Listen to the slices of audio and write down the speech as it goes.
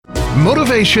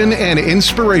Motivation and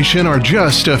inspiration are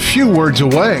just a few words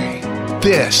away.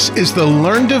 This is the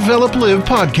Learn, Develop, Live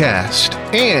podcast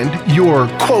and your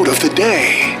quote of the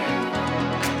day.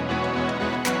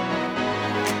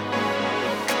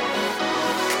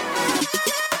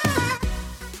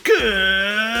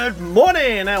 Good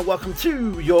morning and welcome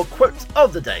to your quote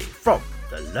of the day from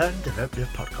the Learn, Develop, Live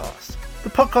podcast. The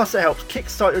podcast that helps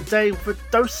kickstart your day with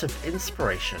a dose of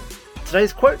inspiration.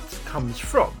 Today's quote comes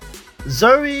from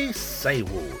Zoe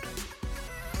Saywald.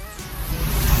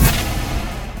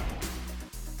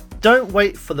 Don't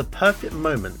wait for the perfect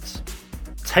moment.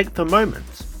 Take the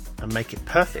moment and make it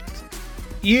perfect.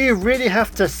 You really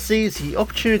have to seize the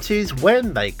opportunities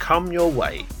when they come your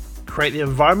way. Create the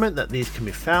environment that these can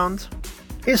be found,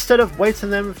 instead of waiting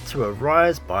them to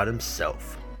arise by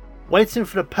themselves. Waiting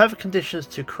for the perfect conditions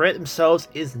to create themselves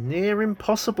is near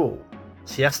impossible.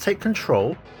 So you have to take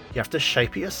control, you have to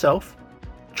shape it yourself.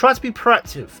 Try to be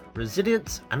proactive,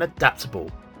 resilient and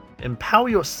adaptable. Empower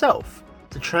yourself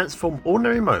to transform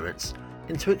ordinary moments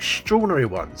into extraordinary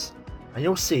ones, and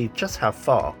you'll see just how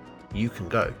far you can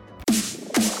go.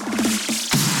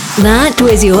 That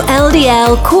was your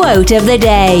LDL quote of the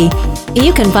day.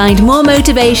 You can find more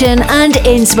motivation and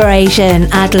inspiration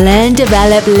at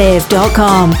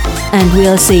learndeveloplive.com, and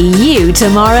we'll see you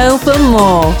tomorrow for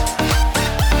more.